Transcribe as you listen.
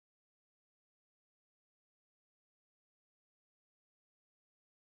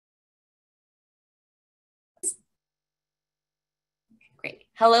Great.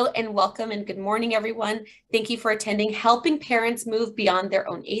 Hello and welcome and good morning, everyone. Thank you for attending Helping Parents Move Beyond Their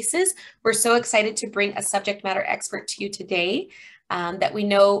Own ACEs. We're so excited to bring a subject matter expert to you today that we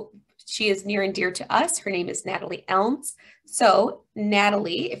know she is near and dear to us. Her name is Natalie Elms. So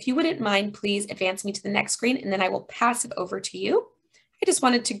Natalie, if you wouldn't mind, please advance me to the next screen and then I will pass it over to you. I just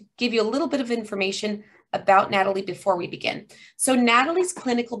wanted to give you a little bit of information about Natalie before we begin. So Natalie's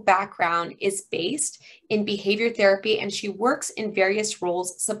clinical background is based in behavior therapy, and she works in various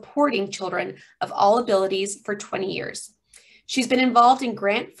roles supporting children of all abilities for 20 years. She's been involved in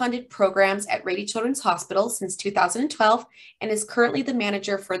grant-funded programs at Rady Children's Hospital since 2012 and is currently the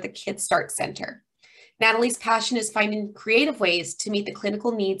manager for the KidSTART Center. Natalie's passion is finding creative ways to meet the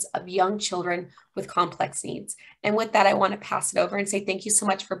clinical needs of young children with complex needs. And with that, I want to pass it over and say thank you so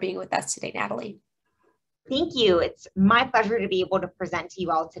much for being with us today, Natalie. Thank you. It's my pleasure to be able to present to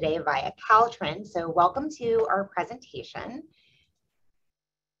you all today via Caltrin. So welcome to our presentation.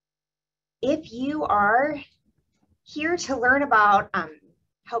 If you are here to learn about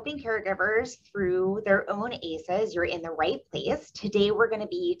helping caregivers through their own ACEs, you're in the right place. Today, we're going to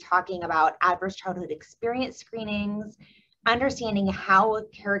be talking about adverse childhood experience screenings, understanding how a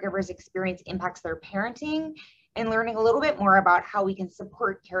caregiver's experience impacts their parenting, and learning a little bit more about how we can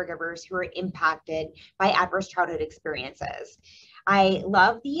support caregivers who are impacted by adverse childhood experiences. I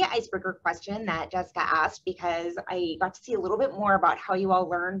love the icebreaker question that Jessica asked because I got to see a little bit more about how you all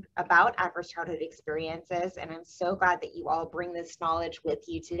learned about adverse childhood experiences, and I'm so glad that you all bring this knowledge with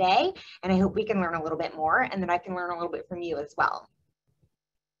you today, and I hope we can learn a little bit more and that I can learn a little bit from you as well.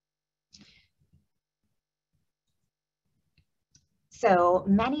 So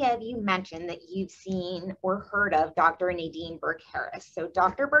many of you mentioned that you've seen or heard of Dr. Nadine Burke-Harris. So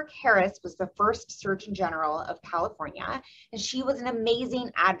Dr. Burke-Harris was the first Surgeon General of California, and she was an amazing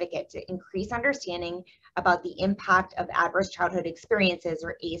advocate to increase understanding about the impact of adverse childhood experiences,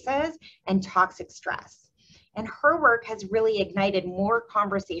 or ACEs, and toxic stress. And her work has really ignited more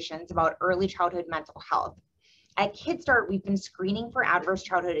conversations about early childhood mental health. At KidSTART, we've been screening for adverse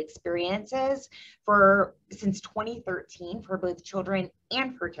childhood experiences since 2013 for both children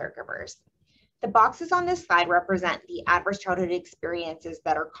and for caregivers. The boxes on this slide represent the adverse childhood experiences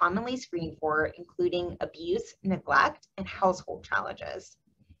that are commonly screened for, including abuse, neglect, and household challenges.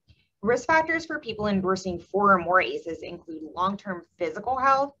 Risk factors for people endorsing 4 or more ACEs include long-term physical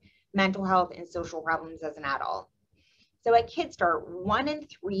health, mental health, and social problems as an adult. So at KidSTART, 1 in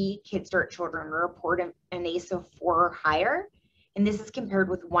 3 KidSTART children report an ACE of 4 or higher, and this is compared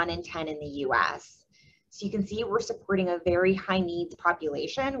with 1 in 10 in the US. So you can see we're supporting a very high needs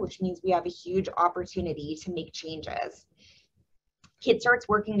population, which means we have a huge opportunity to make changes. KidSTART's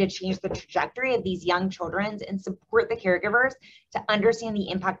working to change the trajectory of these young children and support the caregivers to understand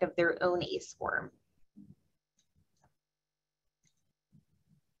the impact of their own ACE score.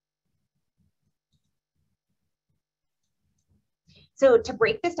 So to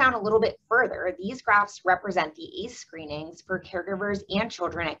break this down a little bit further, these graphs represent the ACE screenings for caregivers and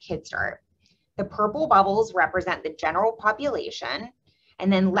children at KidSTART. The purple bubbles represent the general population,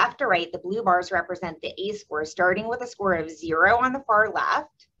 and then left to right, the blue bars represent the ACE score, starting with a score of 0 on the far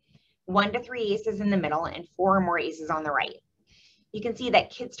left, 1 to 3 ACEs in the middle, and 4 or more ACEs on the right. You can see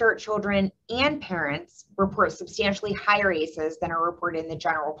that KidSTART children and parents report substantially higher ACEs than are reported in the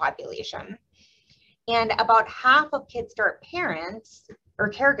general population. And about half of KidSTART parents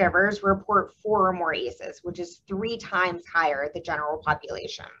or caregivers report 4 or more ACEs, which is 3 times higher than the general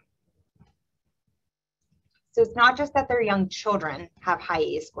population. So it's not just that their young children have high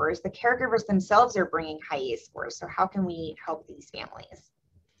ACE scores, the caregivers themselves are bringing high ACE scores. So how can we help these families?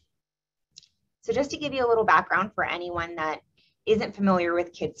 So just to give you a little background for anyone that isn't familiar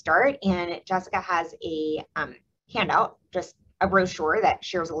with KidSTART, and Jessica has a handout, just a brochure that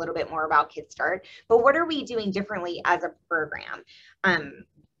shares a little bit more about KidSTART, but what are we doing differently as a program?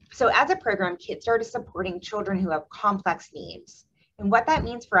 So as a program, KidSTART is supporting children who have complex needs. And what that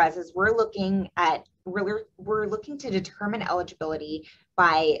means for us is we're looking to determine eligibility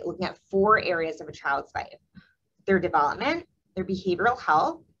by looking at 4 areas of a child's life: their development, their behavioral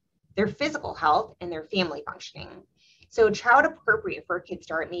health, their physical health, and their family functioning. So a child appropriate for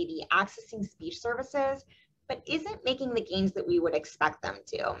KidSTART may be accessing speech services, but isn't making the gains that we would expect them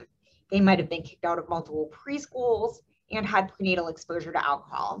to. They might have been kicked out of multiple preschools and had prenatal exposure to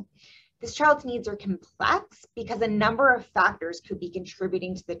alcohol. This child's needs are complex because a number of factors could be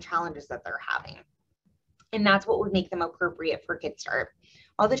contributing to the challenges that they're having. And that's what would make them appropriate for KidSTART.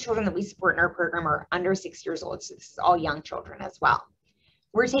 All the children that we support in our program are under 6 years old, so this is all young children as well.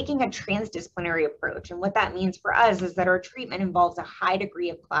 We're taking a transdisciplinary approach, and what that means for us is that our treatment involves a high degree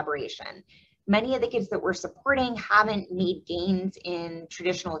of collaboration. Many of the kids that we're supporting haven't made gains in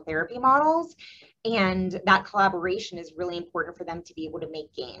traditional therapy models, and that collaboration is really important for them to be able to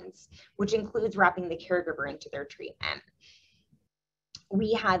make gains, which includes wrapping the caregiver into their treatment.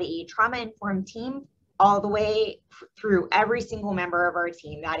 We have a trauma-informed team all the way through every single member of our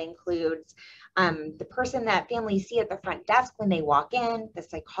team. That includes the person that families see at the front desk when they walk in, the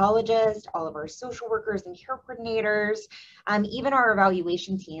psychologist, all of our social workers and care coordinators, even our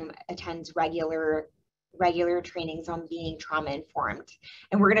evaluation team attends regular trainings on being trauma-informed.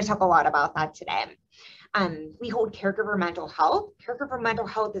 And we're going to talk a lot about that today. We hold caregiver mental health. Caregiver mental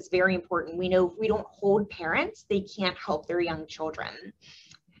health is very important. We know if we don't hold parents, they can't help their young children.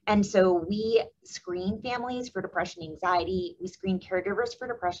 And so we screen families for depression, anxiety. We screen caregivers for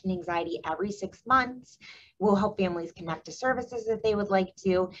depression, anxiety every 6 months. We'll help families connect to services that they would like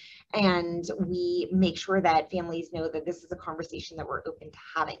to. And we make sure that families know that this is a conversation that we're open to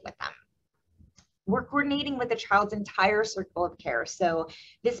having with them. We're coordinating with the child's entire circle of care. So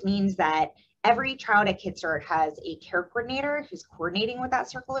this means that every child at KidSTART has a care coordinator who's coordinating with that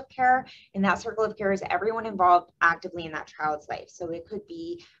circle of care, and that circle of care is everyone involved actively in that child's life. So it could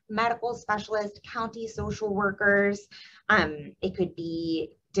be medical specialists, county social workers, it could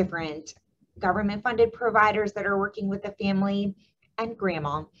be different government-funded providers that are working with the family, and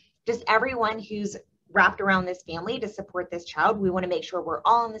grandma, just everyone who's wrapped around this family to support this child. We want to make sure we're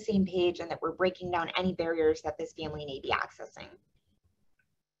all on the same page and that we're breaking down any barriers that this family may be accessing.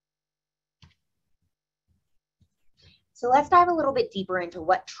 So let's dive a little bit deeper into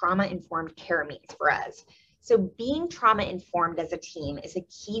what trauma-informed care means for us. So being trauma-informed as a team is a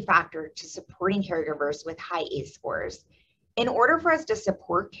key factor to supporting caregivers with high ACE scores. In order for us to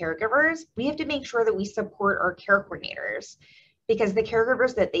support caregivers, we have to make sure that we support our care coordinators, because the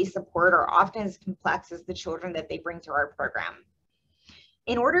caregivers that they support are often as complex as the children that they bring through our program.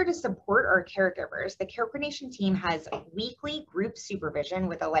 In order to support our caregivers, the care coordination team has weekly group supervision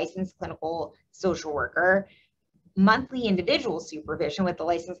with a licensed clinical social worker, monthly individual supervision with the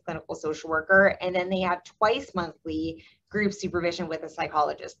licensed clinical social worker, and then they have twice monthly group supervision with a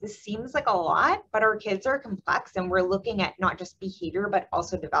psychologist. This seems like a lot, but our kids are complex and we're looking at not just behavior, but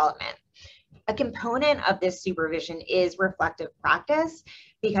also development. A component of this supervision is reflective practice,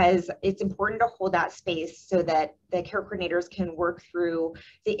 because it's important to hold that space so that the care coordinators can work through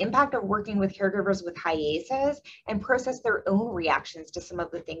the impact of working with caregivers with high ACEs and process their own reactions to some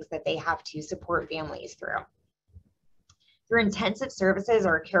of the things that they have to support families through. Through intensive services,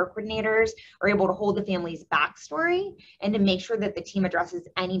 our care coordinators are able to hold the family's backstory and to make sure that the team addresses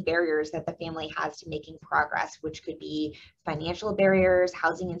any barriers that the family has to making progress, which could be financial barriers,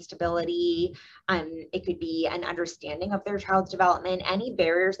 housing instability, it could be an understanding of their child's development. Any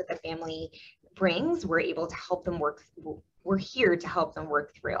barriers that the family brings, we're able to help them we're here to help them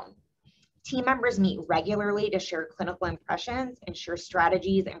work through. Team members meet regularly to share clinical impressions and share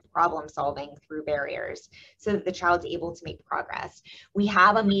strategies and problem solving through barriers so that the child's able to make progress. We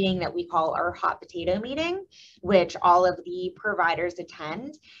have a meeting that we call our hot potato meeting, which all of the providers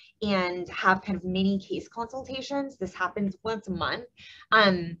attend and have kind of mini case consultations. This happens once a month.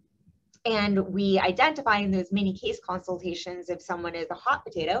 And we identify in those mini case consultations if someone is a hot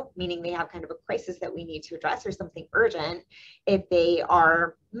potato, meaning they have kind of a crisis that we need to address or something urgent. If they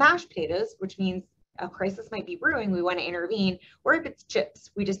are mashed potatoes, which means a crisis might be brewing, we want to intervene, or if it's chips,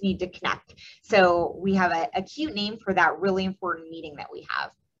 we just need to connect. So we have a cute name for that really important meeting that we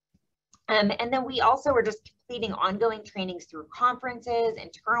have. And then we also are just completing ongoing trainings through conferences,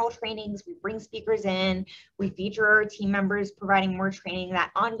 internal trainings. We bring speakers in, we feature our team members providing more training.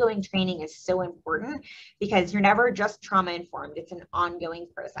 That ongoing training is so important because you're never just trauma informed, it's an ongoing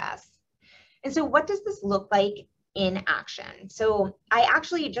process. And so what does this look like in action? So I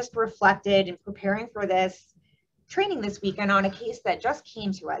actually just reflected in preparing for this training this weekend on a case that just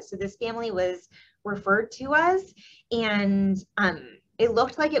came to us. So this family was referred to us, and it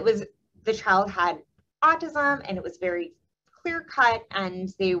looked like it was the child had autism, and it was very clear cut, and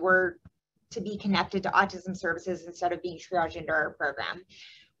they were to be connected to autism services instead of being triaged into our program.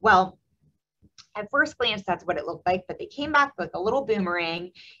 Well, at first glance, that's what it looked like, but they came back like a little boomerang,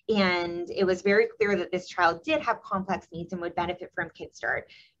 and it was very clear that this child did have complex needs and would benefit from KidSTART.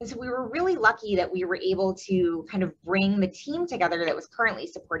 And so we were really lucky that we were able to kind of bring the team together that was currently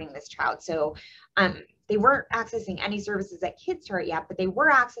supporting this child. So they weren't accessing any services at KidSTART yet, but they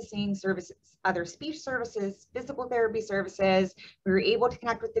were accessing services, other speech services, physical therapy services. We were able to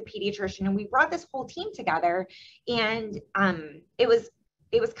connect with the pediatrician, and we brought this whole team together. And it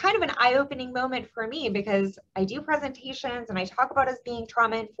was kind of an eye-opening moment for me, because I do presentations and I talk about us being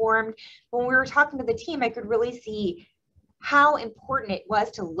trauma-informed. When we were talking to the team, I could really see how important it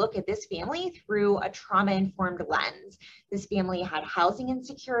was to look at this family through a trauma-informed lens. This family had housing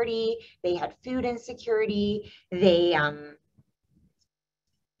insecurity, they had food insecurity, the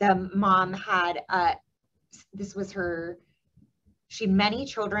mom had, she had many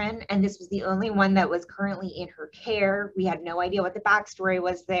children, and this was the only one that was currently in her care. We had no idea what the backstory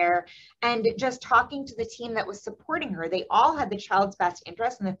was there. And just talking to the team that was supporting her, they all had the child's best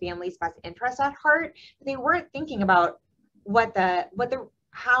interest and the family's best interest at heart. They weren't thinking about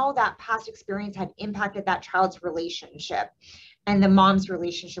how that past experience had impacted that child's relationship and the mom's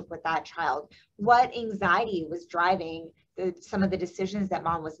relationship with that child. What anxiety was driving some of the decisions that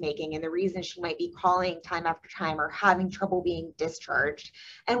mom was making, and the reason she might be calling time after time or having trouble being discharged,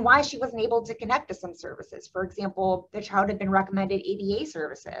 and why she wasn't able to connect to some services. For example, the child had been recommended ABA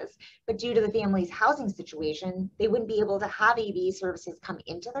services, but due to the family's housing situation, they wouldn't be able to have ABA services come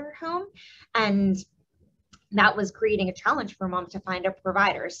into their home. And that was creating a challenge for mom to find a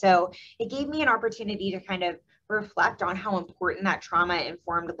provider. So it gave me an opportunity to kind of reflect on how important that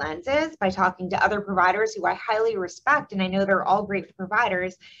trauma-informed lens is by talking to other providers who I highly respect, and I know they're all great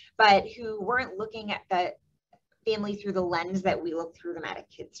providers, but who weren't looking at the family through the lens that we look through them at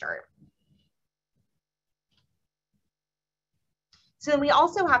KidSTART. So then we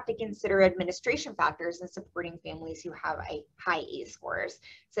also have to consider administration factors in supporting families who have a high ACE scores.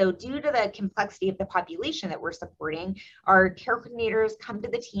 So due to the complexity of the population that we're supporting, our care coordinators come to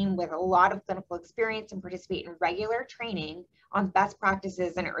the team with a lot of clinical experience and participate in regular training on best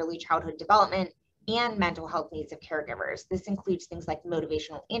practices in early childhood development and mental health needs of caregivers. This includes things like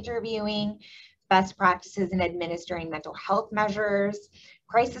motivational interviewing, best practices in administering mental health measures,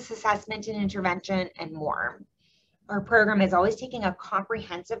 crisis assessment and intervention, and more. Our program is always taking a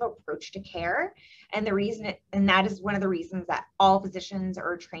comprehensive approach to care, and that is one of the reasons that all physicians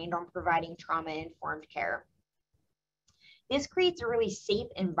are trained on providing trauma-informed care. This creates a really safe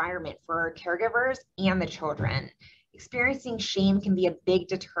environment for our caregivers and the children. Experiencing shame can be a big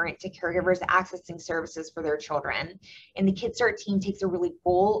deterrent to caregivers accessing services for their children. And the KidSTART team takes a really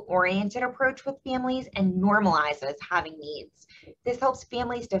goal-oriented approach with families and normalizes having needs. This helps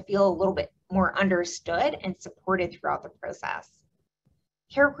families to feel a little bit more understood and supported throughout the process.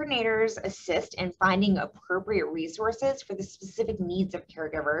 Care coordinators assist in finding appropriate resources for the specific needs of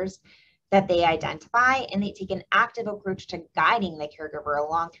caregivers that they identify, and they take an active approach to guiding the caregiver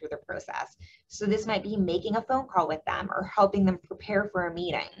along through the process. So this might be making a phone call with them or helping them prepare for a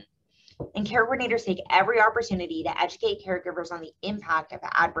meeting. And care coordinators take every opportunity to educate caregivers on the impact of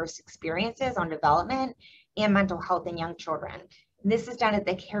adverse experiences on development and mental health in young children. And this is done at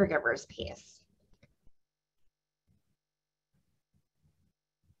the caregiver's pace.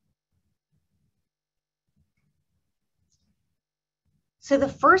 So the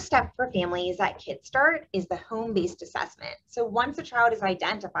first step for families at KidSTART is the home-based assessment. So once a child is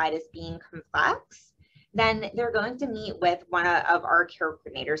identified as being complex, then they're going to meet with one of our care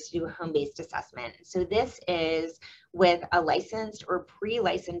coordinators to do a home-based assessment. So this is with a licensed or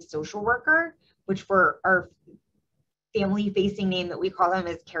pre-licensed social worker, which for our family-facing name that we call them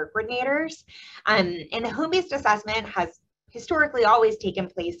as care coordinators. And the home-based assessment has historically always taken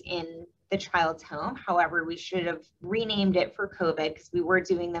place in the child's home. However, we should have renamed it for COVID because we were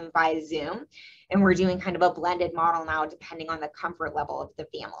doing them via Zoom, and we're doing kind of a blended model now depending on the comfort level of the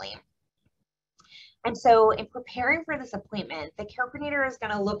family. And so in preparing for this appointment, the care coordinator is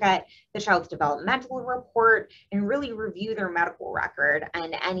going to look at the child's developmental report and really review their medical record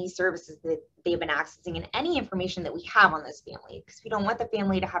and any services that they've been accessing and any information that we have on this family, because we don't want the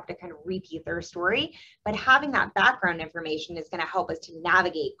family to have to kind of repeat their story, but having that background information is going to help us to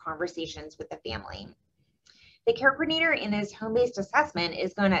navigate conversations with the family. The care coordinator in his home-based assessment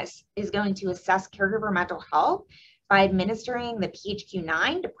is going to assess caregiver mental health by administering the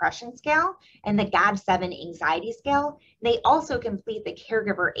PHQ-9 depression scale and the GAD-7 anxiety scale. They also complete the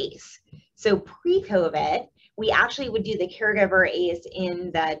caregiver ACE. So pre-COVID, we actually would do the caregiver ACE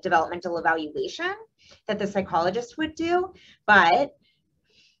in the developmental evaluation that the psychologist would do, but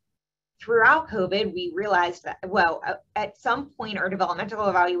throughout COVID, we realized that, well, at some point, our developmental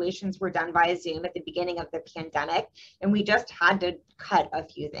evaluations were done via Zoom at the beginning of the pandemic, and we just had to cut a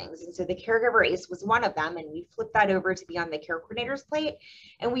few things. And so the caregiver ACE was one of them, and we flipped that over to be on the care coordinator's plate.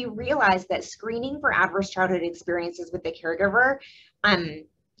 And we realized that screening for adverse childhood experiences with the caregiver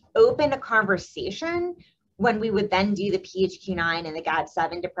opened a conversation when we would then do the PHQ-9 and the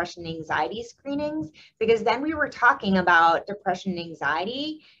GAD-7 depression and anxiety screenings, because then we were talking about depression and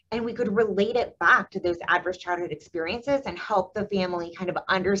anxiety, and we could relate it back to those adverse childhood experiences and help the family kind of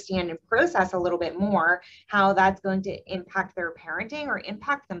understand and process a little bit more how that's going to impact their parenting or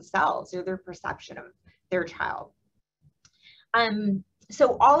impact themselves or their perception of their child.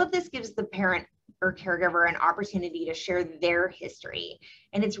 So all of this gives the parent or caregiver an opportunity to share their history.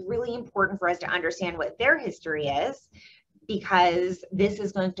 And it's really important for us to understand what their history is, because this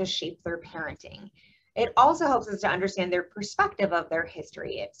is going to shape their parenting. It also helps us to understand their perspective of their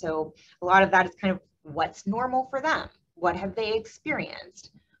history. So a lot of that is kind of what's normal for them. What have they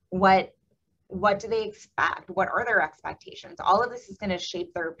experienced? What do they expect? What are their expectations? All of this is going to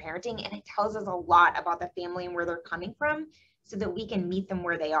shape their parenting, and it tells us a lot about the family and where they're coming from so that we can meet them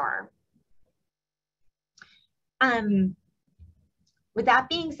where they are. With that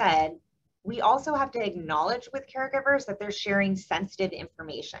being said, we also have to acknowledge with caregivers that they're sharing sensitive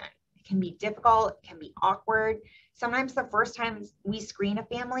information. It can be difficult, it can be awkward. Sometimes the first time we screen a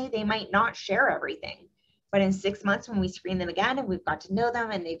family, they might not share everything. But in 6 months, when we screen them again and we've got to know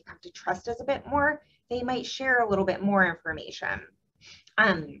them and they've got to trust us a bit more, they might share a little bit more information.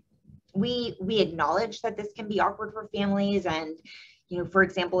 We acknowledge that this can be awkward for families, and for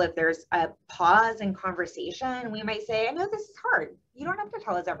example, if there's a pause in conversation, we might say, I know this is hard. You don't have to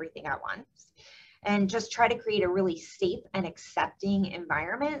tell us everything at once. And just try to create a really safe and accepting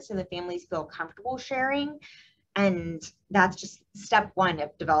environment so the families feel comfortable sharing. And that's just step one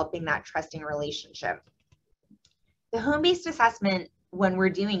of developing that trusting relationship. The home-based assessment, when we're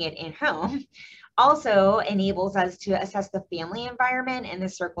doing it in home, also enables us to assess the family environment and the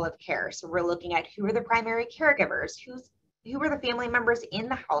circle of care. So we're looking at who are the primary caregivers, who are the family members in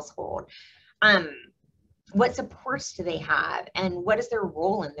the household, what supports do they have, and what is their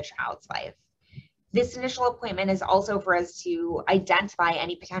role in the child's life. This initial appointment is also for us to identify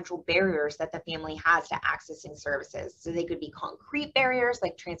any potential barriers that the family has to accessing services. So they could be concrete barriers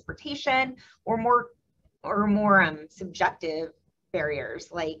like transportation, or more subjective barriers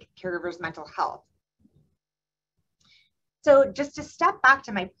like caregivers' mental health. So just to step back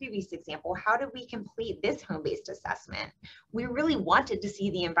to my previous example, how did we complete this home-based assessment? We really wanted to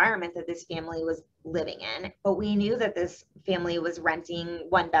see the environment that this family was living in, but we knew that this family was renting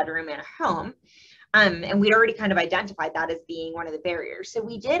 1 bedroom in a home. And we'd already kind of identified that as being one of the barriers. So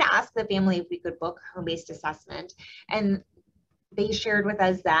we did ask the family if we could book home-based assessment, and they shared with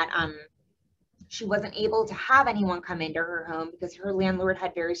us that she wasn't able to have anyone come into her home because her landlord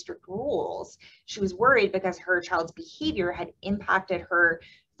had very strict rules. She was worried because her child's behavior had impacted her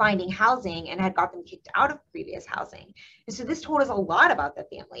finding housing and had got them kicked out of previous housing. And so this told us a lot about the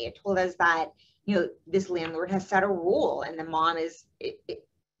family. It told us that, this landlord has set a rule, and the mom is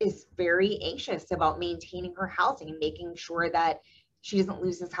very anxious about maintaining her housing and making sure that she doesn't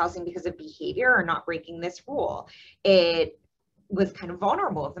lose this housing because of behavior or not breaking this rule. It was kind of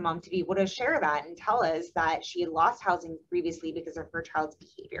vulnerable of the mom to be able to share that and tell us that she had lost housing previously because of her child's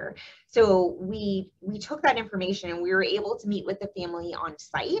behavior. So we took that information and we were able to meet with the family on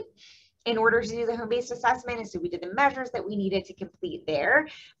site in order to do the home-based assessment. And so we did the measures that we needed to complete there.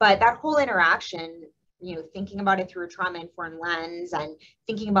 But that whole interaction, thinking about it through a trauma-informed lens and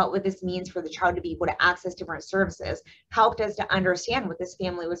thinking about what this means for the child to be able to access different services, helped us to understand what this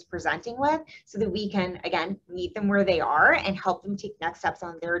family was presenting with so that we can, again, meet them where they are and help them take next steps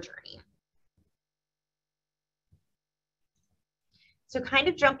on their journey. So kind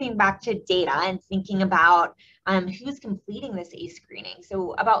of jumping back to data and thinking about who's completing this ACE screening.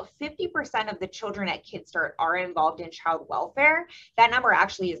 So about 50% of the children at KidSTART are involved in child welfare. That number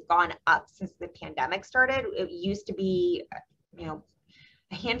actually has gone up since the pandemic started. It used to be, a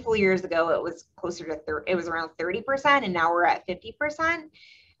handful of years ago, it was closer to, it was around 30%, and now we're at 50%.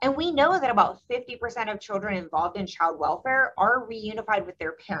 And we know that about 50% of children involved in child welfare are reunified with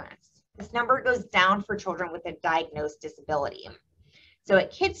their parents. This number goes down for children with a diagnosed disability. So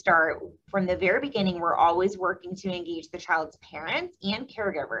at KidSTART, from the very beginning, we're always working to engage the child's parents and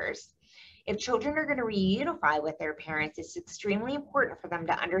caregivers. If children are going to reunify with their parents, it's extremely important for them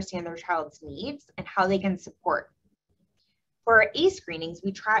to understand their child's needs and how they can support. For our ACE screenings,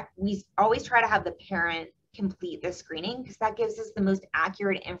 we always try to have the parent complete the screening because that gives us the most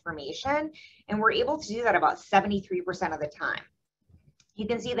accurate information, and we're able to do that about 73% of the time. You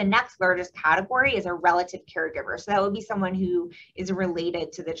can see the next largest category is a relative caregiver. So that would be someone who is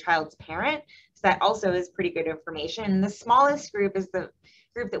related to the child's parent. So that also is pretty good information. And the smallest group is the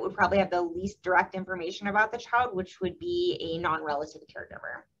group that would probably have the least direct information about the child, which would be a non-relative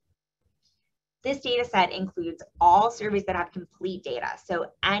caregiver. This data set includes all surveys that have complete data.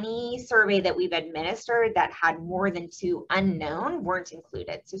 So any survey that we've administered that had more than 2 unknown weren't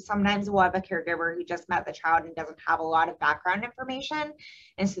included. So sometimes we'll have a caregiver who just met the child and doesn't have a lot of background information.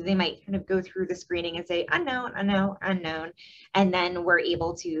 And so they might kind of go through the screening and say, unknown, unknown, unknown. And then we're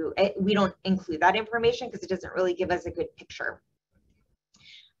able to, we don't include that information because it doesn't really give us a good picture.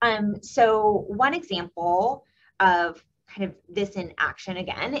 So one example of kind of this in action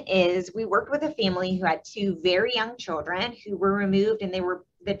again is we worked with a family who had two very young children who were removed, and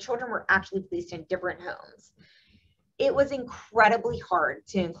the children were actually placed in different homes. It was incredibly hard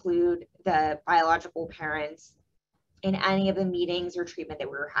to include the biological parents in any of the meetings or treatment that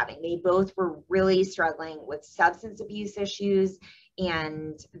we were having. They both were really struggling with substance abuse issues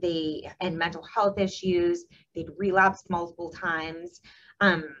and mental health issues. They'd relapsed multiple times.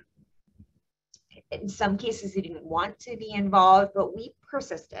 In some cases, they didn't want to be involved, but we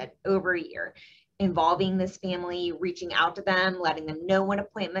persisted over a year, involving this family, reaching out to them, letting them know when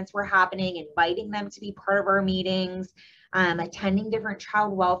appointments were happening, inviting them to be part of our meetings, attending different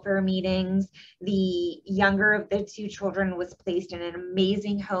child welfare meetings. The younger of the two children was placed in an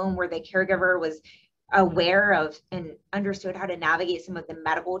amazing home where the caregiver was aware of and understood how to navigate some of the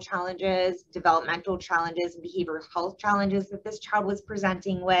medical challenges, developmental challenges, and behavioral health challenges that this child was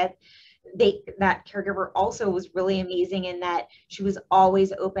presenting with. That caregiver also was really amazing in that she was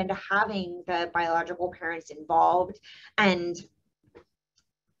always open to having the biological parents involved. And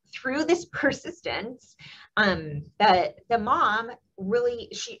through this persistence, the mom really,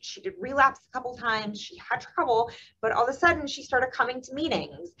 she did relapse a couple times. She had trouble, but all of a sudden she started coming to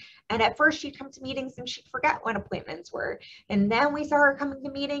meetings. And at first she'd come to meetings and she'd forget when appointments were. And then we saw her coming to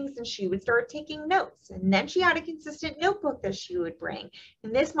meetings and she would start taking notes. And then she had a consistent notebook that she would bring.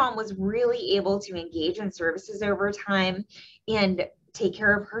 And this mom was really able to engage in services over time and take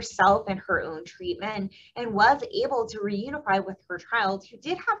care of herself and her own treatment, and was able to reunify with her child who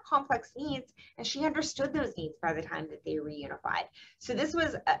did have complex needs, and she understood those needs by the time that they reunified. So this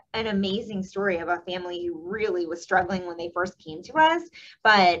was an amazing story of a family who really was struggling when they first came to us,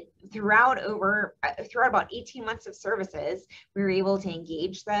 but throughout about 18 months of services, we were able to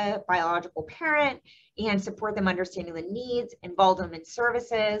engage the biological parent and support them understanding the needs, involve them in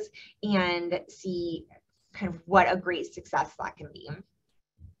services, and see kind of what a great success that can be.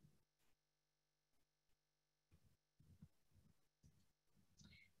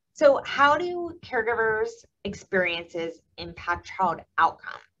 So how do caregivers' experiences impact child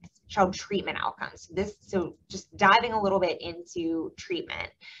outcomes, child treatment outcomes? So just diving a little bit into treatment.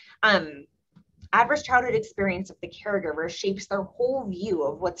 Adverse childhood experience of the caregiver shapes their whole view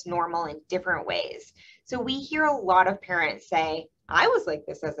of what's normal in different ways. So we hear a lot of parents say, I was like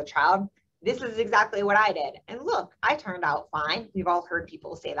this as a child. This is exactly what I did. And look, I turned out fine. We've all heard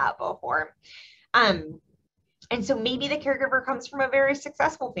people say that before. And so maybe the caregiver comes from a very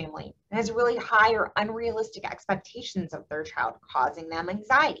successful family and has really high or unrealistic expectations of their child, causing them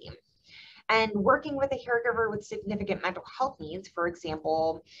anxiety. And working with a caregiver with significant mental health needs, for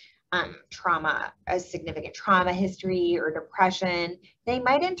example, a significant trauma history or depression, they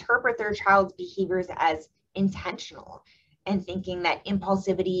might interpret their child's behaviors as intentional, and thinking that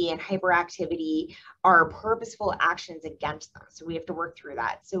impulsivity and hyperactivity are purposeful actions against them. So we have to work through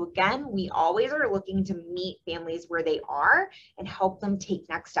that. So again, we always are looking to meet families where they are and help them take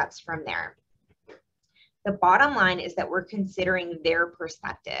next steps from there. The bottom line is that we're considering their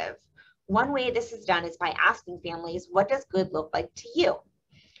perspective. One way this is done is by asking families, what does good look like to you?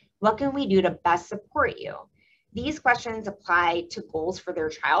 What can we do to best support you? These questions apply to goals for their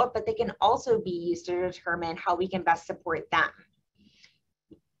child, but they can also be used to determine how we can best support them.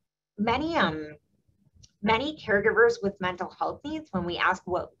 Many caregivers with mental health needs, when we ask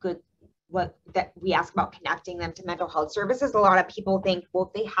we ask about connecting them to mental health services, a lot of people think,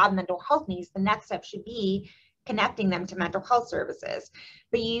 well, if they have mental health needs, the next step should be connecting them to mental health services.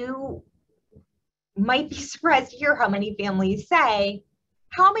 But you might be surprised to hear how many families say,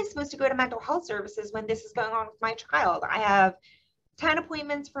 how am I supposed to go to mental health services when this is going on with my child? I have 10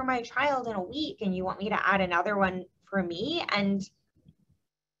 appointments for my child in a week and you want me to add another one for me? And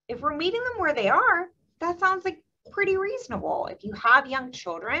if we're meeting them where they are, that sounds like pretty reasonable. If you have young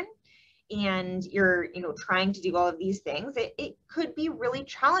children and you're trying to do all of these things, it could be really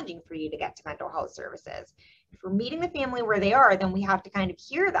challenging for you to get to mental health services. If we're meeting the family where they are, then we have to kind of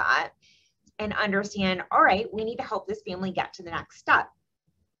hear that and understand, all right, we need to help this family get to the next step.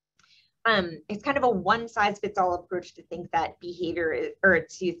 It's kind of a one-size-fits-all approach to think that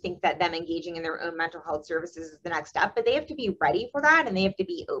to think that them engaging in their own mental health services is the next step, but they have to be ready for that and they have to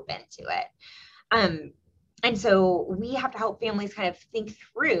be open to it. And so we have to help families kind of think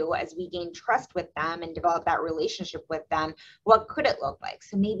through, as we gain trust with them and develop that relationship with them, what could it look like?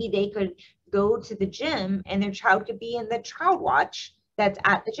 So maybe they could go to the gym and their child could be in the child watch that's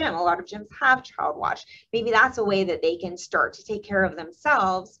at the gym. A lot of gyms have child watch. Maybe that's a way that they can start to take care of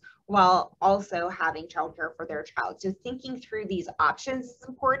themselves while also having childcare for their child. So thinking through these options is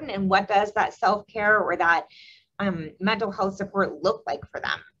important, and what does that self-care or that mental health support look like for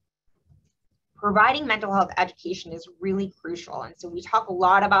them? providing mental health education is really crucial. And so we talk a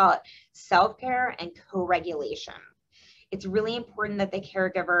lot about self-care and co-regulation. It's really important that the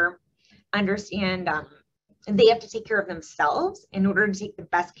caregiver understand they have to take care of themselves in order to take the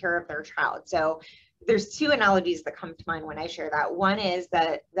best care of their child. So there's two analogies that come to mind when I share that. One is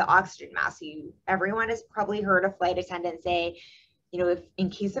the oxygen mask. Everyone has probably heard a flight attendant say, if in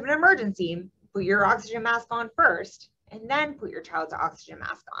case of an emergency, put your oxygen mask on first and then put your child's oxygen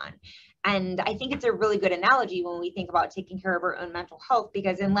mask on. And I think it's a really good analogy when we think about taking care of our own mental health,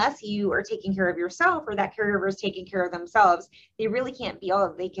 because unless you are taking care of yourself or that caregiver is taking care of themselves, they really can't be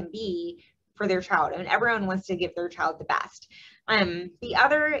all they can be for their child. And everyone wants to give their child the best.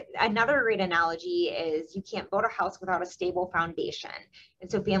 Another great analogy is you can't build a house without a stable foundation.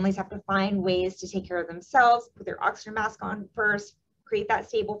 And so families have to find ways to take care of themselves, put their oxygen mask on first, create that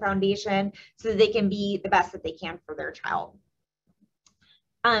stable foundation so that they can be the best that they can for their child.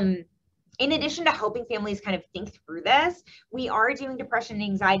 In addition to helping families kind of think through this, we are doing depression and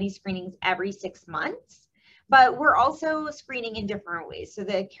anxiety screenings every 6 months, but we're also screening in different ways. So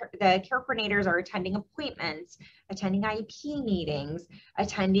the care coordinators are attending appointments, attending IEP meetings,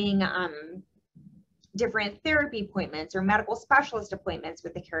 attending different therapy appointments or medical specialist appointments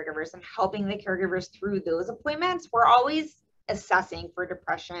with the caregivers and helping the caregivers through those appointments. We're always assessing for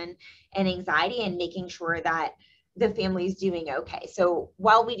depression and anxiety and making sure that the family is doing okay. So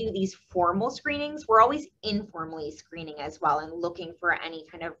while we do these formal screenings, we're always informally screening as well and looking for any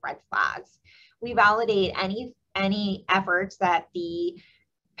kind of red flags. We validate any efforts that the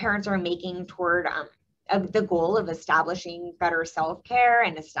parents are making toward the goal of establishing better self-care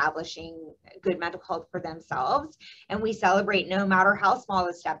and establishing good mental health for themselves. And we celebrate no matter how small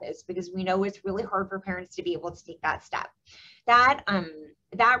the step is, because we know it's really hard for parents to be able to take that step.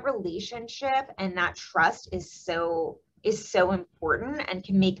 That relationship and that trust is so important and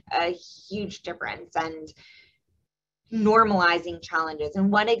can make a huge difference and normalizing challenges.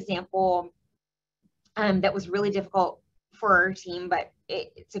 And one example that was really difficult for our team, but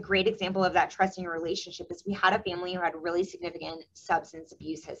it's a great example of that trusting relationship, is we had a family who had really significant substance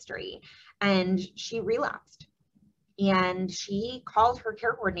abuse history, and she relapsed. And she called her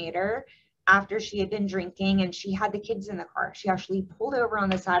care coordinator after she had been drinking, and she had the kids in the car. She actually pulled over on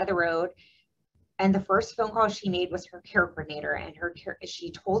the side of the road, and the first phone call she made was her care coordinator, and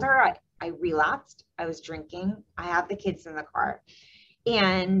she told her, I relapsed, I was drinking, I have the kids in the car.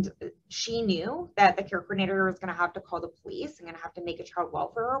 And she knew that the care coordinator was going to have to call the police and going to have to make a child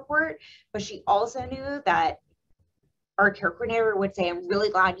welfare report. But she also knew that our care coordinator would say, I'm really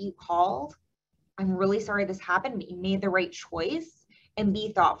glad you called. I'm really sorry this happened, but you made the right choice, and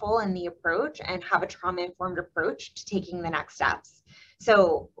be thoughtful in the approach and have a trauma-informed approach to taking the next steps.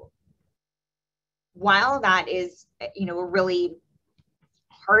 So while that is, a really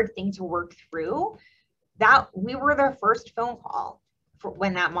hard thing to work through, that we were the first phone call for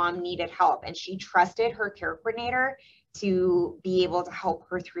when that mom needed help, and she trusted her care coordinator to be able to help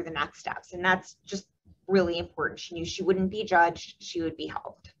her through the next steps. And that's just really important. She knew she wouldn't be judged, she would be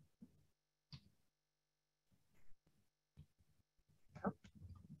helped.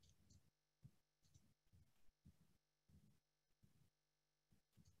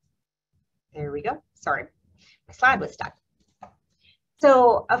 There we go. Sorry, my slide was stuck.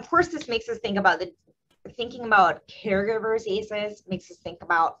 So of course, this makes us think about thinking about caregivers ACEs, makes us think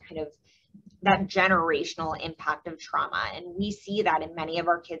about kind of that generational impact of trauma. And we see that in many of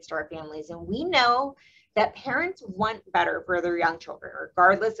our KidSTART families. And we know that parents want better for their young children,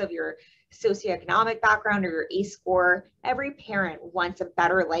 regardless of your socioeconomic background or your ACE score. Every parent wants a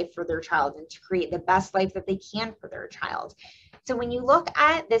better life for their child and to create the best life that they can for their child. So when you look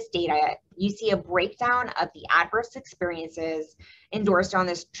at this data, you see a breakdown of the adverse experiences endorsed on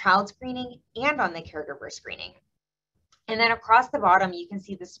this child screening and on the caregiver screening. And then across the bottom, you can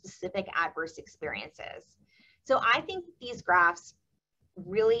see the specific adverse experiences. So I think these graphs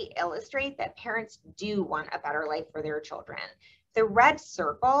really illustrate that parents do want a better life for their children. The red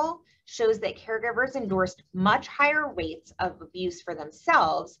circle shows that caregivers endorsed much higher rates of abuse for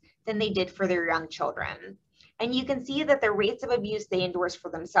themselves than they did for their young children. And you can see that the rates of abuse they endorse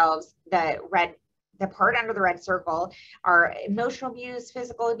for themselves, the part under the red circle, are emotional abuse,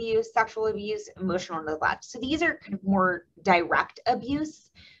 physical abuse, sexual abuse, emotional neglect. So these are kind of more direct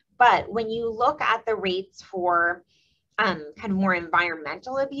abuse. But when you look at the rates for kind of more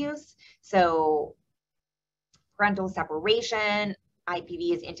environmental abuse, so parental separation,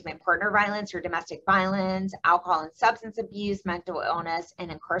 IPV is intimate partner violence or domestic violence, alcohol and substance abuse, mental illness,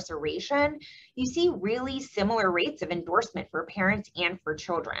 and incarceration, you see really similar rates of endorsement for parents and for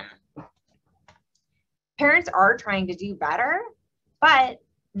children. Parents are trying to do better, but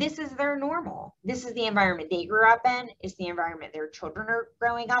this is their normal. This is the environment they grew up in. It's the environment their children are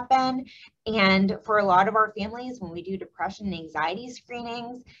growing up in. And for a lot of our families, when we do depression and anxiety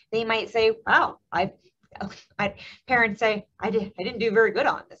screenings, they might say, wow, parents say, I didn't do very good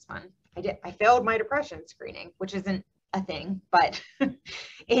on this one. I failed my depression screening, which isn't a thing, but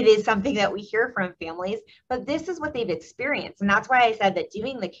it is something that we hear from families. But this is what they've experienced. And that's why I said that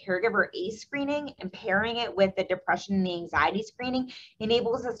doing the caregiver ACE screening and pairing it with the depression and the anxiety screening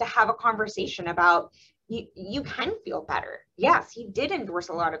enables us to have a conversation about, you can feel better. Yes, you did endorse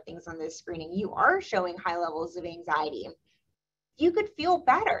a lot of things on this screening. You are showing high levels of anxiety. You could feel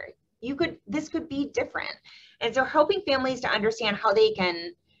better. This could be different. And so helping families to understand how they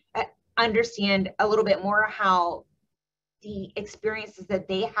can understand a little bit more how the experiences that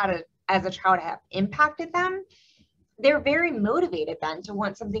they had as a child have impacted them, they're very motivated then to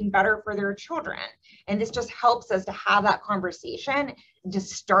want something better for their children. And this just helps us to have that conversation, and to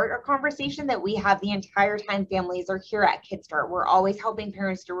start a conversation that we have the entire time families are here at KidSTART. We're always helping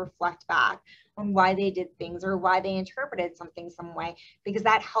parents to reflect back on why they did things or why they interpreted something some way, because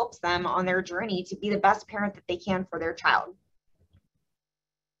that helps them on their journey to be the best parent that they can for their child.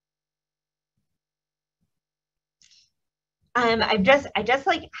 I just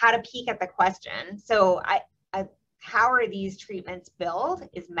like had a peek at the question. So how are these treatments billed?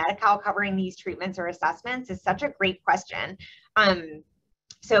 Is Medi-Cal covering these treatments or assessments? Is such a great question.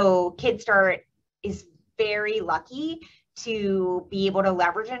 So KidSTART is very lucky to be able to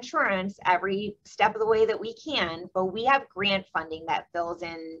leverage insurance every step of the way that we can, but we have grant funding that fills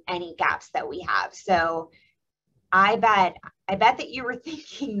in any gaps that we have. So I bet that you were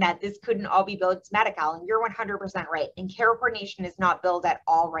thinking that this couldn't all be billed to Medi-Cal, and you're 100% right. And care coordination is not billed at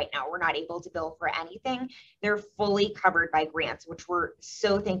all right now. We're not able to bill for anything. They're fully covered by grants, which we're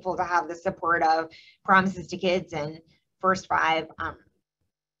so thankful to have the support of Promises to Kids and First Five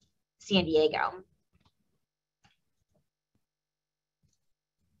San Diego.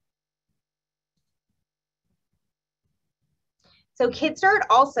 So KidSTART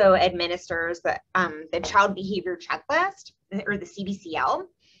also administers the Child Behavior Checklist, or the CBCL,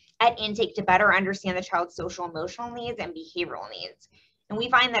 at intake to better understand the child's social emotional needs and behavioral needs. And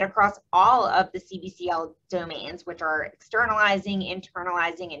we find that across all of the CBCL domains, which are externalizing,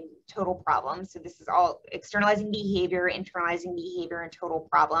 internalizing, and total problems, so this is all externalizing behavior, internalizing behavior, and total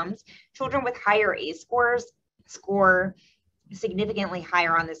problems, children with higher ACE scores score significantly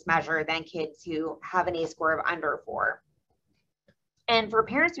higher on this measure than kids who have an ACE score of under 4. And for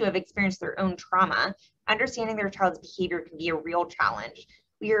parents who have experienced their own trauma, understanding their child's behavior can be a real challenge.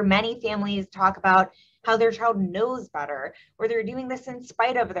 We hear many families talk about how their child knows better, or they're doing this in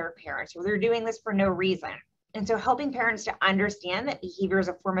spite of their parents, or they're doing this for no reason. And so helping parents to understand that behavior is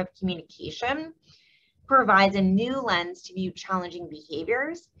a form of communication provides a new lens to view challenging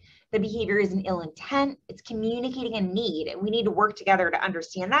behaviors. The behavior is an ill intent, it's communicating a need, and we need to work together to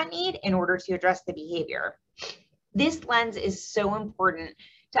understand that need in order to address the behavior. This lens is so important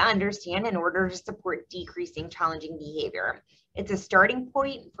to understand in order to support decreasing challenging behavior. It's a starting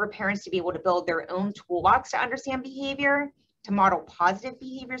point for parents to be able to build their own toolbox to understand behavior, to model positive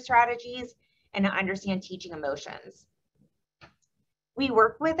behavior strategies, and to understand teaching emotions. We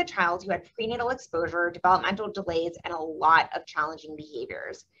worked with a child who had prenatal exposure, developmental delays, and a lot of challenging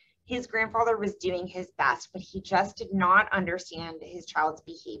behaviors. His grandfather was doing his best, but he just did not understand his child's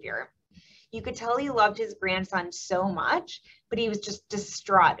behavior. You could tell he loved his grandson so much, but he was just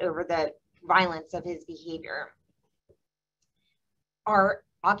distraught over the violence of his behavior. Our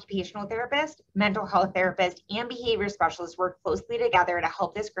occupational therapist, mental health therapist, and behavior specialist worked closely together to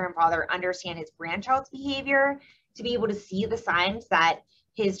help this grandfather understand his grandchild's behavior, to be able to see the signs that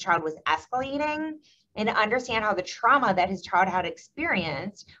his child was escalating, and to understand how the trauma that his child had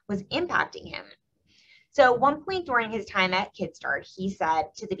experienced was impacting him. So at one point during his time at KidSTART, he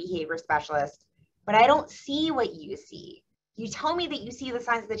said to the behavior specialist, "But I don't see what you see. You tell me that you see the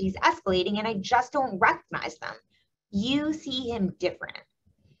signs that he's escalating, and I just don't recognize them. You see him different."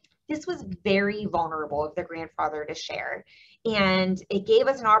 This was very vulnerable of the grandfather to share. And it gave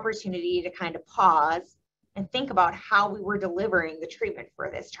us an opportunity to kind of pause and think about how we were delivering the treatment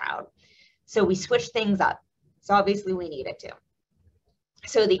for this child. So we switched things up. So obviously we needed to.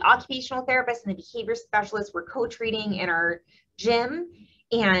 So the occupational therapist and the behavior specialist were co-treating in our gym,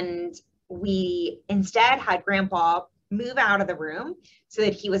 and we instead had Grandpa move out of the room so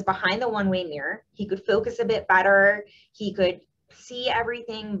that he was behind the one-way mirror. He could focus a bit better. He could see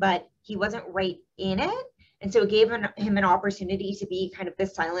everything, but he wasn't right in it. And so it gave him an opportunity to be kind of the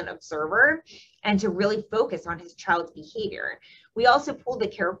silent observer. and to really focus on his child's behavior. We also pulled the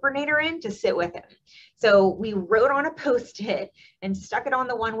care coordinator in to sit with him. So we wrote on a Post-it and stuck it on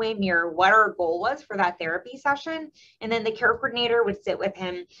the one-way mirror what our goal was for that therapy session. And then the care coordinator would sit with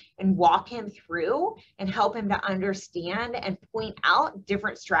him and walk him through and help him to understand and point out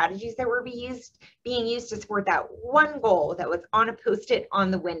different strategies that were being used to support that one goal that was on a Post-it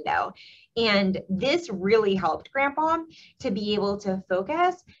on the window. And this really helped Grandpa to be able to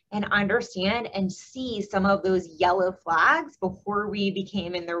focus and understand and see some of those yellow flags before we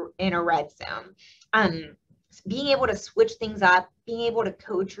became in a red zone. Being able to switch things up, being able to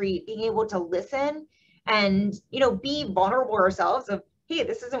co-treat, being able to listen and, be vulnerable ourselves of, hey,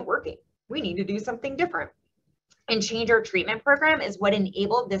 this isn't working. We need to do something different. And change our treatment program is what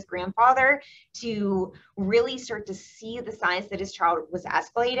enabled this grandfather to really start to see the signs that his child was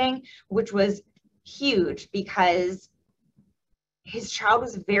escalating, which was huge because his child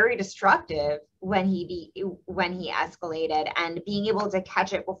was very destructive when he escalated, and being able to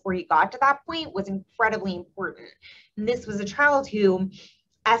catch it before he got to that point was incredibly important. And this was a child who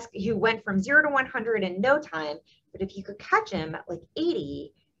went from 0 to 100 in no time, but if you could catch him at like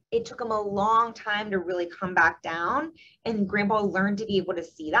 80, it took him a long time to really come back down, and Grandpa learned to be able to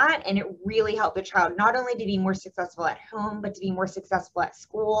see that, and it really helped the child not only to be more successful at home, but to be more successful at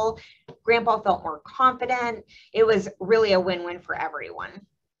school. Grandpa felt more confident. It was really a win-win for everyone.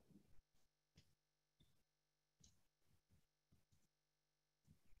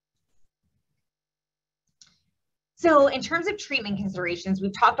 So in terms of treatment considerations,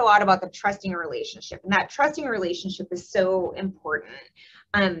 we've talked a lot about the trusting relationship, and that trusting relationship is so important.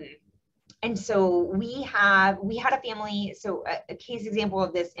 And so we had a family, so a case example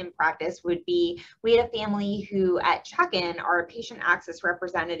of this in practice would be, we had a family who at check-in, our patient access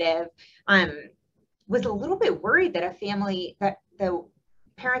representative was a little bit worried that the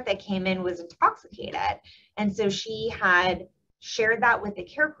parent that came in was intoxicated. And so she had shared that with the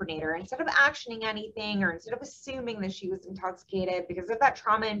care coordinator. Instead of actioning anything or instead of assuming that she was intoxicated, because of that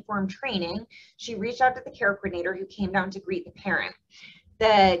trauma-informed training, she reached out to the care coordinator who came down to greet the parent.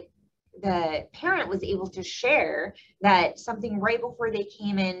 The parent was able to share that something right before they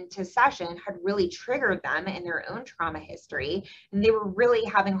came into session had really triggered them in their own trauma history, and they were really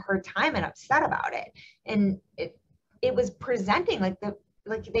having a hard time and upset about it. And it was presenting like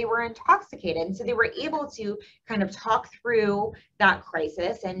they were intoxicated. And so they were able to kind of talk through that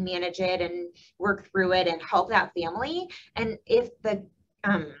crisis and manage it and work through it and help that family. And if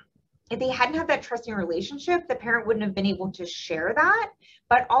they hadn't had that trusting relationship, the parent wouldn't have been able to share that.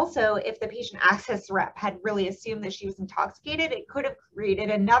 But also, if the patient access rep had really assumed that she was intoxicated, it could have created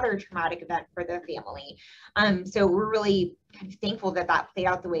another traumatic event for the family. So we're really kind of thankful that that played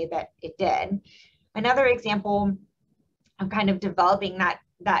out the way that it did. Another example of kind of developing that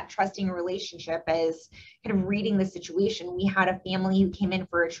trusting relationship is kind of reading the situation. We had a family who came in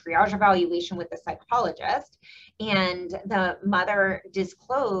for a triage evaluation with a psychologist, and the mother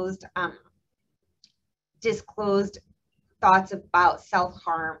disclosed thoughts about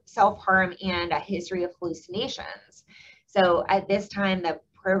self-harm and a history of hallucinations. So at this time, the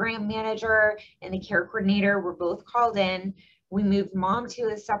program manager and the care coordinator were both called in. We moved mom to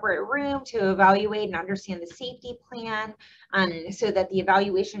a separate room to evaluate and understand the safety plan, so that the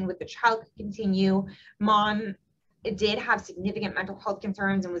evaluation with the child could continue. Mom did have significant mental health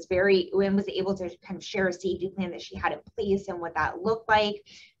concerns and was able to kind of share a safety plan that she had in place and what that looked like.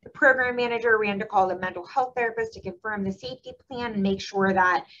 The program manager ran to call the mental health therapist to confirm the safety plan and make sure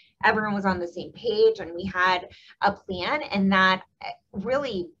that everyone was on the same page and we had a plan. And that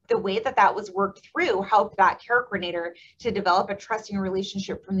really, the way that was worked through helped that care coordinator to develop a trusting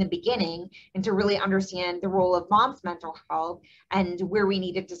relationship from the beginning and to really understand the role of mom's mental health and where we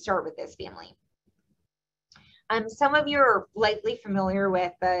needed to start with this family. Some of you are likely familiar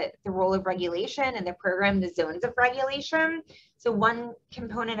with the role of regulation and the program, the zones of regulation. So one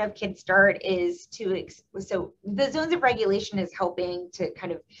component of KidSTART is so the zones of regulation is helping to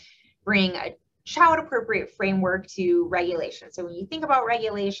kind of bring a child-appropriate framework to regulation. So when you think about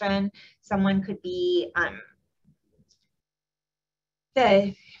regulation, someone could be,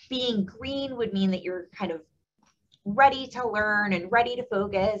 being green would mean that you're kind of ready to learn and ready to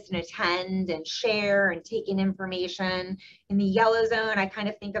focus and attend and share and take in information. In the yellow zone, I kind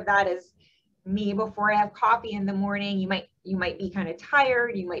of think of that as me before I have coffee in the morning. You might be kind of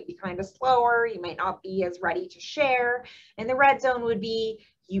tired, you might be kind of slower, you might not be as ready to share. And the red zone would be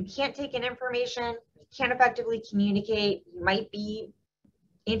you can't take in information, you can't effectively communicate, you might be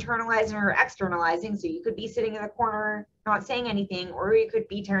internalizing or externalizing. So you could be sitting in the corner not saying anything, or you could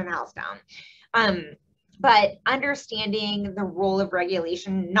be tearing the house down. But understanding the role of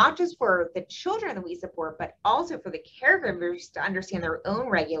regulation, not just for the children that we support, but also for the caregivers to understand their own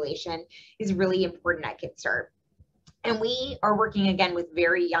regulation, is really important at KidSTART. And we are working again with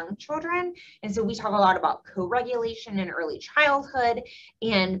very young children. And so we talk a lot about co-regulation in early childhood,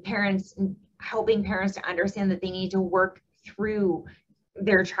 and parents, helping parents to understand that they need to work through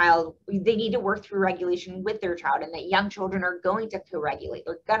their child, they need to work through regulation with their child, and that young children are going to co-regulate.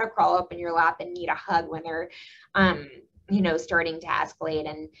 They're going to crawl up in your lap and need a hug when they're starting to escalate,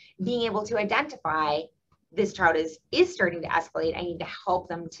 and being able to identify this child is starting to escalate. I need to help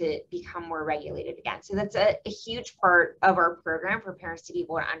them to become more regulated again. So that's a huge part of our program for parents to be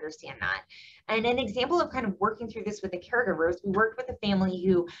able to understand that. And an example of kind of working through this with the caregivers, we worked with a family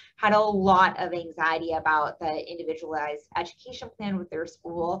who had a lot of anxiety about the individualized education plan with their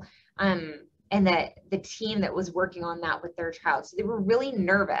school, and the team that was working on that with their child. So they were really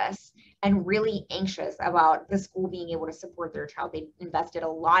nervous and really anxious about the school being able to support their child. They invested a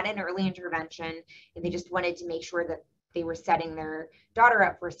lot in early intervention, and they just wanted to make sure that they were setting their daughter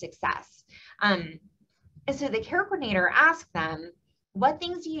up for success. And so the care coordinator asked them, what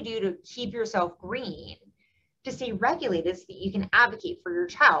things do you do to keep yourself green, to stay regulated so that you can advocate for your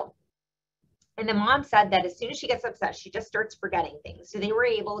child? And the mom said that as soon as she gets upset, she just starts forgetting things. So they were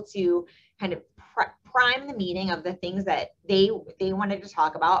able to kind of prime the meeting of the things that they wanted to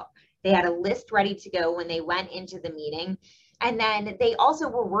talk about. They had a list ready to go when they went into the meeting. And then they also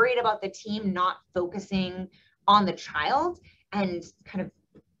were worried about the team not focusing on the child and kind of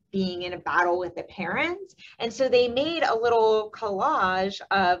being in a battle with the parents. And so they made a little collage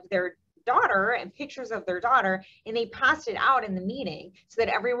of their daughter and pictures of their daughter, and they passed it out in the meeting so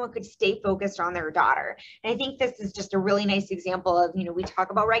that everyone could stay focused on their daughter. And I think this is just a really nice example of, we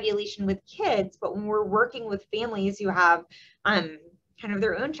talk about regulation with kids, but when we're working with families who have kind of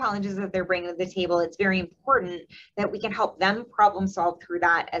their own challenges that they're bringing to the table, it's very important that we can help them problem solve through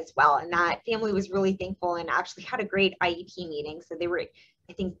that as well. And that family was really thankful and actually had a great IEP meeting. So they were,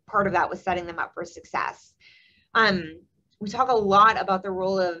 I think part of that was setting them up for success. We talk a lot about the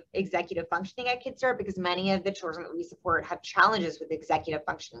role of executive functioning at KidSTART because many of the children that we support have challenges with executive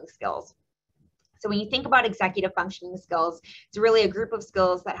functioning skills. So when you think about executive functioning skills, it's really a group of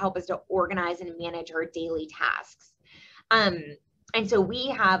skills that help us to organize and manage our daily tasks. And so we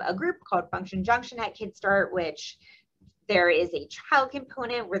have a group called Function Junction at KidSTART, which there is a child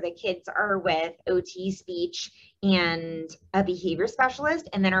component where the kids are with OT, speech, and a behavior specialist.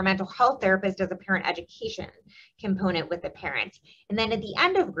 And then our mental health therapist does a parent education component with the parents. And then at the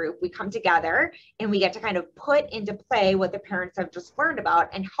end of group, we come together and we get to kind of put into play what the parents have just learned about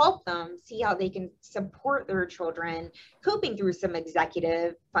and help them see how they can support their children coping through some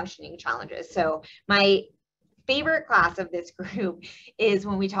executive functioning challenges. So my favorite class of this group is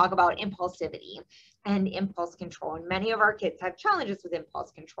when we talk about impulsivity and impulse control. And many of our kids have challenges with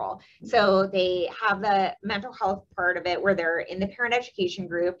impulse control. So they have the mental health part of it where they're in the parent education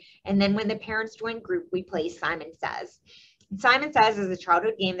group. And then when the parents join group, we play Simon Says. Simon Says is a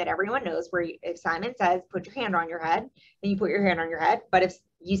childhood game that everyone knows where if Simon says, put your hand on your head, then you put your hand on your head. But if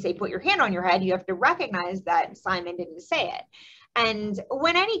you say, put your hand on your head, you have to recognize that Simon didn't say it. And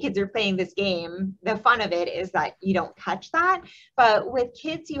when any kids are playing this game, the fun of it is that you don't catch that. But with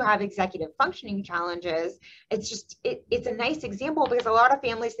kids who have executive functioning challenges, it's a nice example because a lot of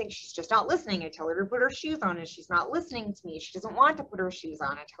families think she's just not listening. I tell her to put her shoes on and she's not listening to me. She doesn't want to put her shoes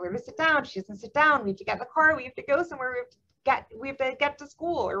on. I tell her to sit down. She doesn't sit down. We have to get in the car. We have to go somewhere. We have to get to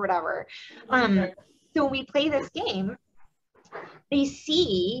school or whatever. So when we play this game, they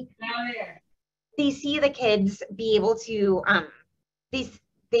see the kids be able to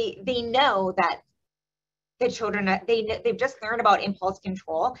they know that the children they've just learned about impulse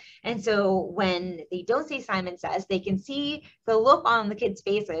control, and so when they don't say Simon Says, they can see the look on the kids'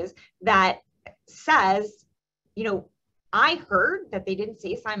 faces that says, I heard that they didn't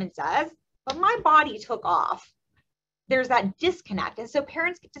say Simon Says, but my body took off. There's that disconnect. And so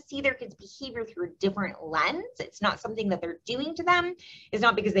parents get to see their kids' behavior through a different lens. It's not something that they're doing to them. It's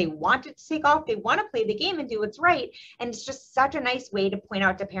not because they want it to take off. They want to play the game and do what's right. And it's just such a nice way to point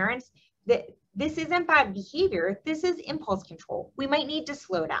out to parents that this isn't bad behavior. This is impulse control. We might need to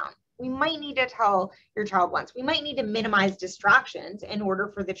slow down. We might need to tell your child once. We might need to minimize distractions in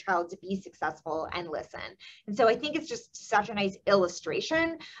order for the child to be successful and listen. And so I think it's just such a nice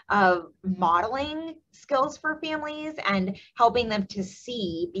illustration of modeling skills for families and helping them to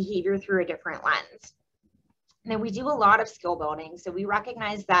see behavior through a different lens. And then we do a lot of skill building. So we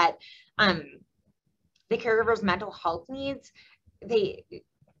recognize that the caregiver's mental health needs, they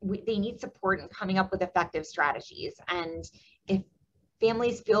need support in coming up with effective strategies. And if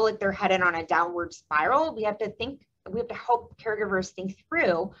families feel like they're headed on a downward spiral, we have to help caregivers think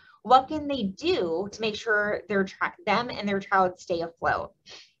through what can they do to make sure them and their child stay afloat.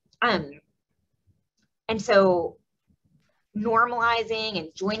 And so normalizing and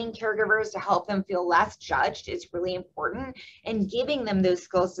joining caregivers to help them feel less judged is really important, and giving them those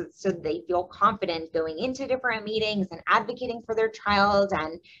skills so they feel confident going into different meetings and advocating for their child,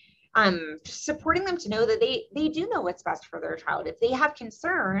 and just supporting them to know that they do know what's best for their child. If they have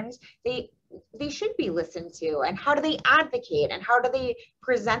concerns, they should be listened to, and how do they advocate and how do they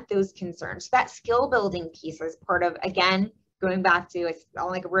present those concerns. That skill building piece is part of, again, going back to, I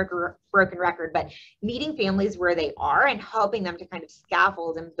sound like a broken record, but meeting families where they are and helping them to kind of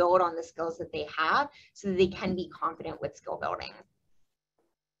scaffold and build on the skills that they have so that they can be confident with skill building.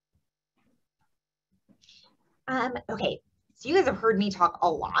 Okay, so you guys have heard me talk a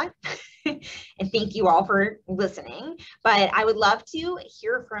lot and thank you all for listening, but I would love to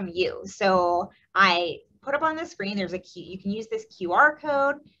hear from you. So I put up on the screen, you can use this QR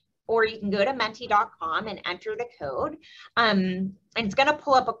code, or you can go to menti.com and enter the code. And it's gonna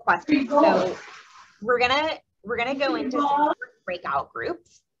pull up a question. So we're gonna go into some breakout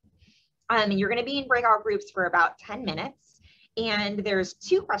groups. You're gonna be in breakout groups for about 10 minutes, and there's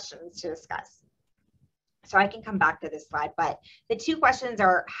 2 questions to discuss. So I can come back to this slide, but the 2 questions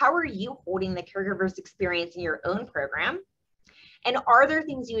are, how are you holding the caregiver's experience in your own program? And are there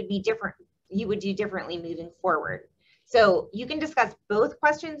things you would do differently moving forward? So you can discuss both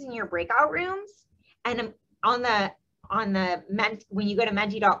questions in your breakout rooms, and when you go to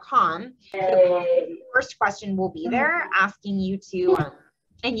menti.com, the first question will be there asking you to,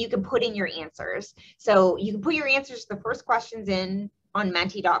 and you can put in your answers. So you can put your answers to the first questions in on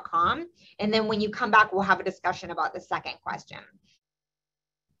menti.com, and then when you come back, we'll have a discussion about the second question.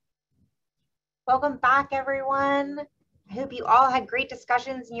 Welcome back, everyone. I hope you all had great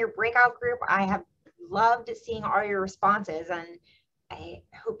discussions in your breakout group. I have loved seeing all your responses, and I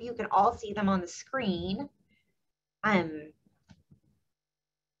hope you can all see them on the screen. I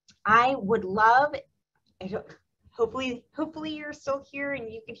would love, hopefully you're still here and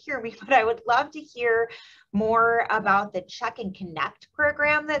you can hear me, but I would love to hear more about the Check and Connect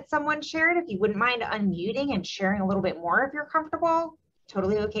program that someone shared. If you wouldn't mind unmuting and sharing a little bit more if you're comfortable.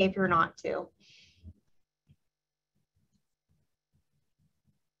 Totally okay if you're not too.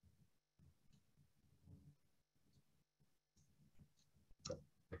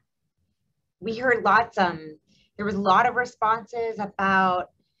 We heard lots, there was a lot of responses about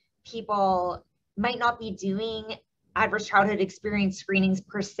people might not be doing adverse childhood experience screenings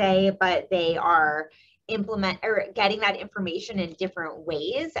per se, but they are getting that information in different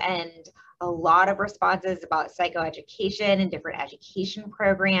ways, and a lot of responses about psychoeducation and different education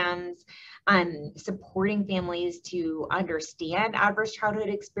programs, supporting families to understand adverse childhood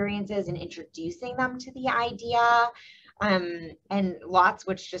experiences and introducing them to the idea, and lots,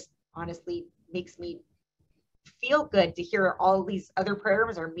 which just honestly makes me feel good to hear all these other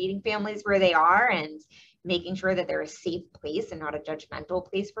programs are meeting families where they are and making sure that they're a safe place and not a judgmental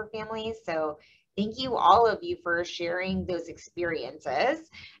place for families. So thank you, all of you, for sharing those experiences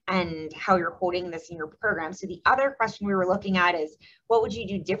and how you're holding this in your program. So the other question we were looking at is, what would you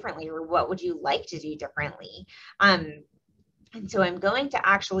do differently, or what would you like to do differently? And so I'm going to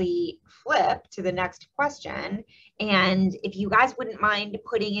actually flip to the next question. And if you guys wouldn't mind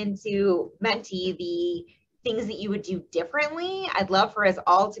putting into Menti the things that you would do differently, I'd love for us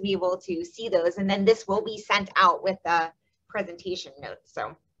all to be able to see those. And then this will be sent out with the presentation notes.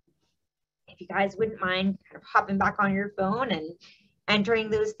 So if you guys wouldn't mind kind of hopping back on your phone and entering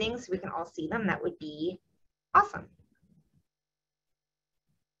those things so we can all see them, that would be awesome.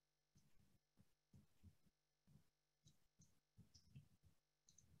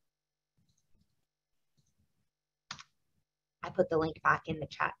 I put the link back in the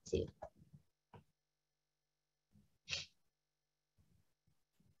chat too.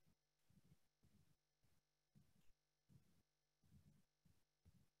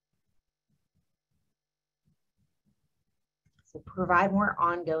 So provide more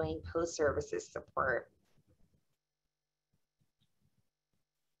ongoing post-services support.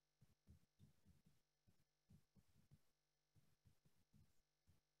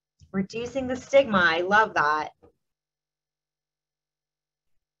 Reducing the stigma, I love that.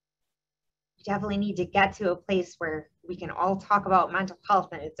 We definitely need to get to a place where we can all talk about mental health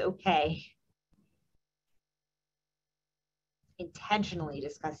and it's okay. Intentionally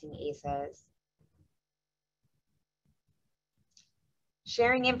discussing ACEs.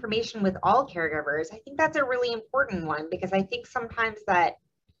 Sharing information with all caregivers. I think that's a really important one, because I think sometimes that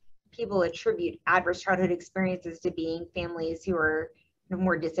people attribute adverse childhood experiences to being families who are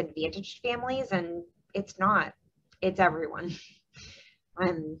more disadvantaged families, and it's not. It's everyone.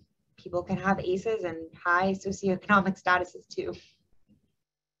 People can have ACEs and high socioeconomic statuses too.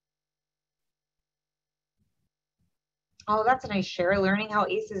 Oh, that's a nice share. Learning how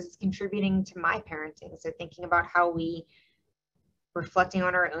ACEs is contributing to my parenting. So thinking about how we reflecting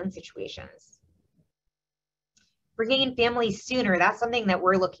on our own situations. Bringing in families sooner, that's something that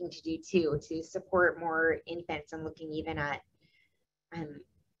we're looking to do too, to support more infants and looking even at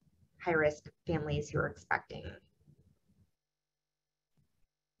high-risk families who are expecting.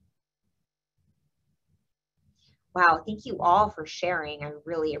 Wow, thank you all for sharing. I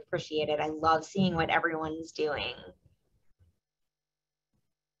really appreciate it. I love seeing what everyone's doing.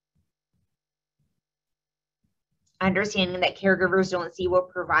 Understanding that caregivers don't see what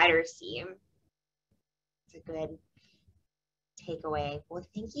providers see. It's a good takeaway. Well,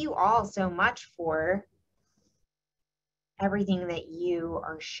 thank you all so much for everything that you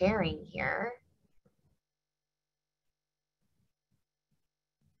are sharing here.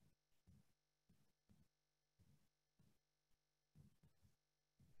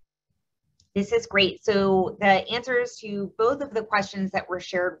 This is great. So the answers to both of the questions that were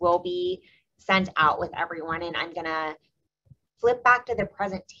shared will be sent out with everyone, and I'm gonna flip back to the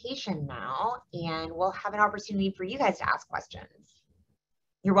presentation now, and we'll have an opportunity for you guys to ask questions.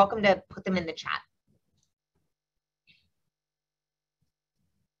 You're welcome to put them in the chat.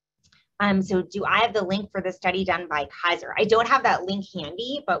 So do I have the link for the study done by Kaiser? I don't have that link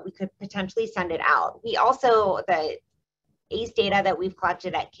handy, but we could potentially send it out. We also, the ACE data that we've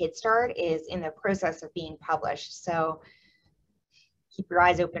collected at KidSTART is in the process of being published. So keep your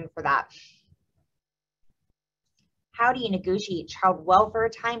eyes open for that. How do you negotiate child welfare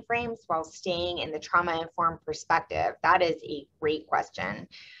timeframes while staying in the trauma-informed perspective? That is a great question.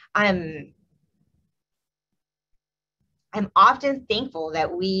 I'm often thankful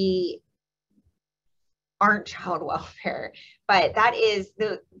that we aren't child welfare, but that is,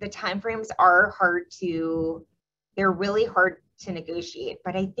 the timeframes are hard to, they're really hard to negotiate.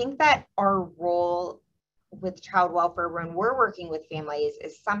 But I think that our role with child welfare when we're working with families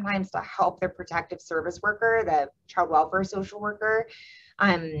is sometimes to help the protective service worker, the child welfare social worker,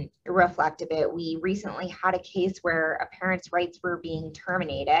 reflect a bit. We recently had a case where a parent's rights were being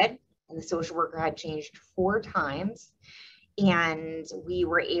terminated and the social worker had changed 4 times. And we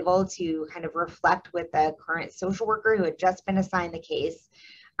were able to kind of reflect with the current social worker who had just been assigned the case,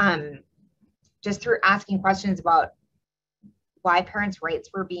 just through asking questions about why parents' rights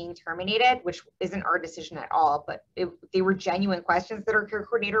were being terminated, which isn't our decision at all, but they were genuine questions that our care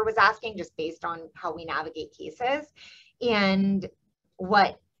coordinator was asking just based on how we navigate cases. And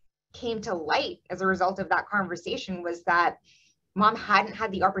what came to light as a result of that conversation was that mom hadn't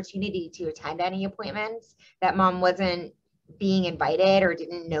had the opportunity to attend any appointments, that mom wasn't being invited or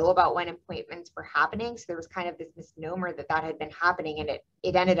didn't know about when appointments were happening. So there was kind of this misnomer that that had been happening, and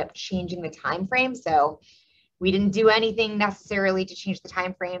it ended up changing the time frame. So we didn't do anything necessarily to change the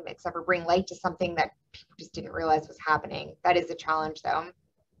time frame except for bring light to something that people just didn't realize was happening. That is a challenge though.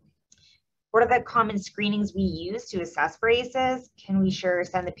 What are the common screenings we use to assess for ACEs? Can we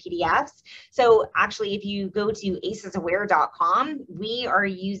send the PDFs? So actually, if you go to acesaware.com, we are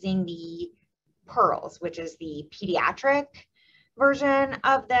using the PEARLS, which is the pediatric version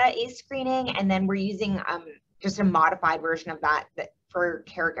of the ACE screening. And then we're using just a modified version of that for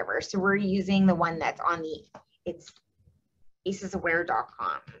caregivers. So we're using the one that's on it's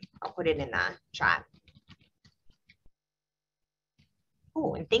acesaware.com. I'll put it in the chat.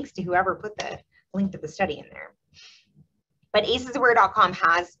 Oh, and thanks to whoever put the link to the study in there. But acesaware.com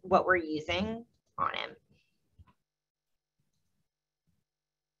has what we're using on it.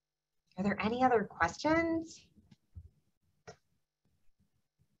 Are there any other questions?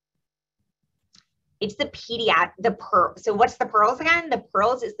 It's the so what's the PEARLS again? The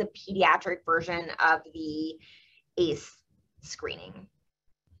PEARLS is the pediatric version of the ACE screening.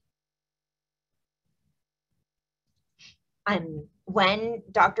 When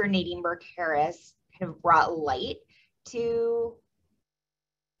Dr. Nadine Burke-Harris kind of brought light to,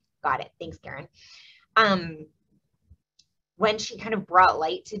 got it, thanks Karen. When she kind of brought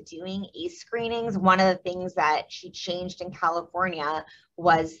light to doing ACE screenings, one of the things that she changed in California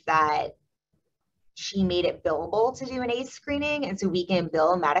was that she made it billable to do an ACE screening. And so we can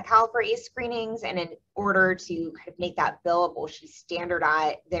bill Medi-Cal for ACE screenings. And in order to kind of make that billable, she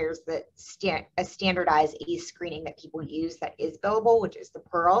standardized, there's a standardized ACE screening that people use that is billable, which is the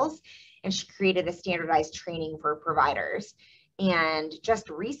PEARLS. And she created a standardized training for providers. And just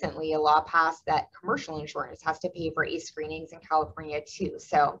recently, a law passed that commercial insurance has to pay for ACE screenings in California too.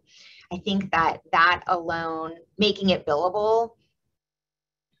 So I think that alone, making it billable,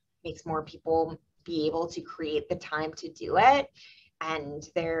 makes more people be able to create the time to do it. And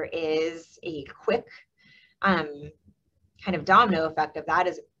there is a quick kind of domino effect of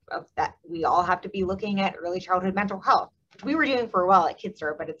that, we all have to be looking at early childhood mental health, which we were doing for a while at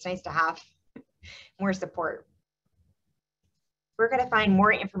KidSTART, but it's nice to have more support. We're going to find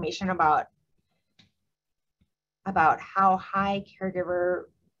more information about how high caregiver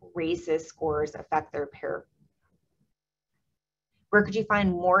RACEs scores affect their peer. Where could you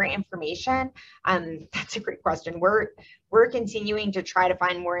find more information? That's a great question. We're continuing to try to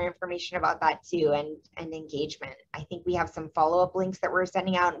find more information about that too, and engagement. I think we have some follow-up links that we're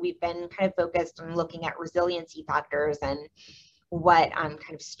sending out. We've been kind of focused on looking at resiliency factors and what kind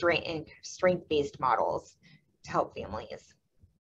of strength-based models to help families.